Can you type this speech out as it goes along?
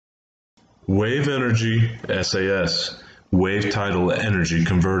WaveNRG SAS, Wave Tidal Energy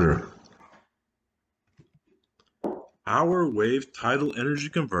Converter. Our Wave Tidal Energy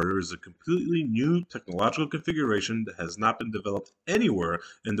Converter is a completely new technological configuration that has not been developed anywhere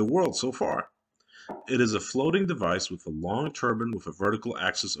in the world so far. It is a floating device with a long turbine with a vertical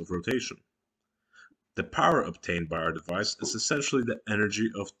axis of rotation. The power obtained by our device is essentially the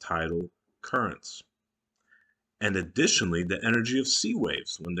energy of tidal currents, and additionally the energy of sea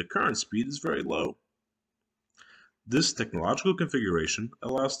waves when the current speed is very low. This technological configuration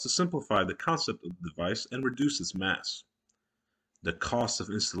allows to simplify the concept of the device and reduce its mass. The cost of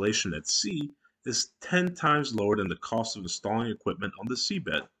installation at sea is 10 times lower than the cost of installing equipment on the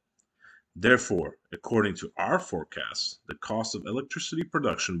seabed. Therefore, according to our forecasts, the cost of electricity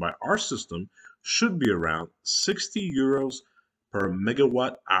production by our system should be around 60 euros per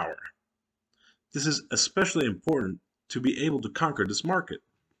megawatt hour. This is especially important to be able to conquer this market.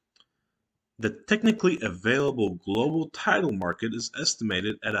 The technically available global tidal market is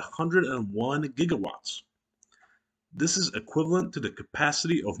estimated at 101 gigawatts. This is equivalent to the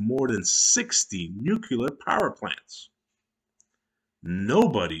capacity of more than 60 nuclear power plants.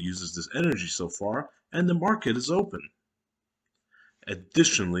 Nobody uses this energy so far, and the market is open.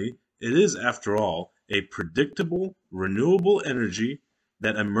 Additionally, it is, after all, a predictable, renewable energy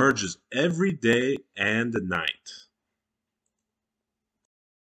that emerges every day and night.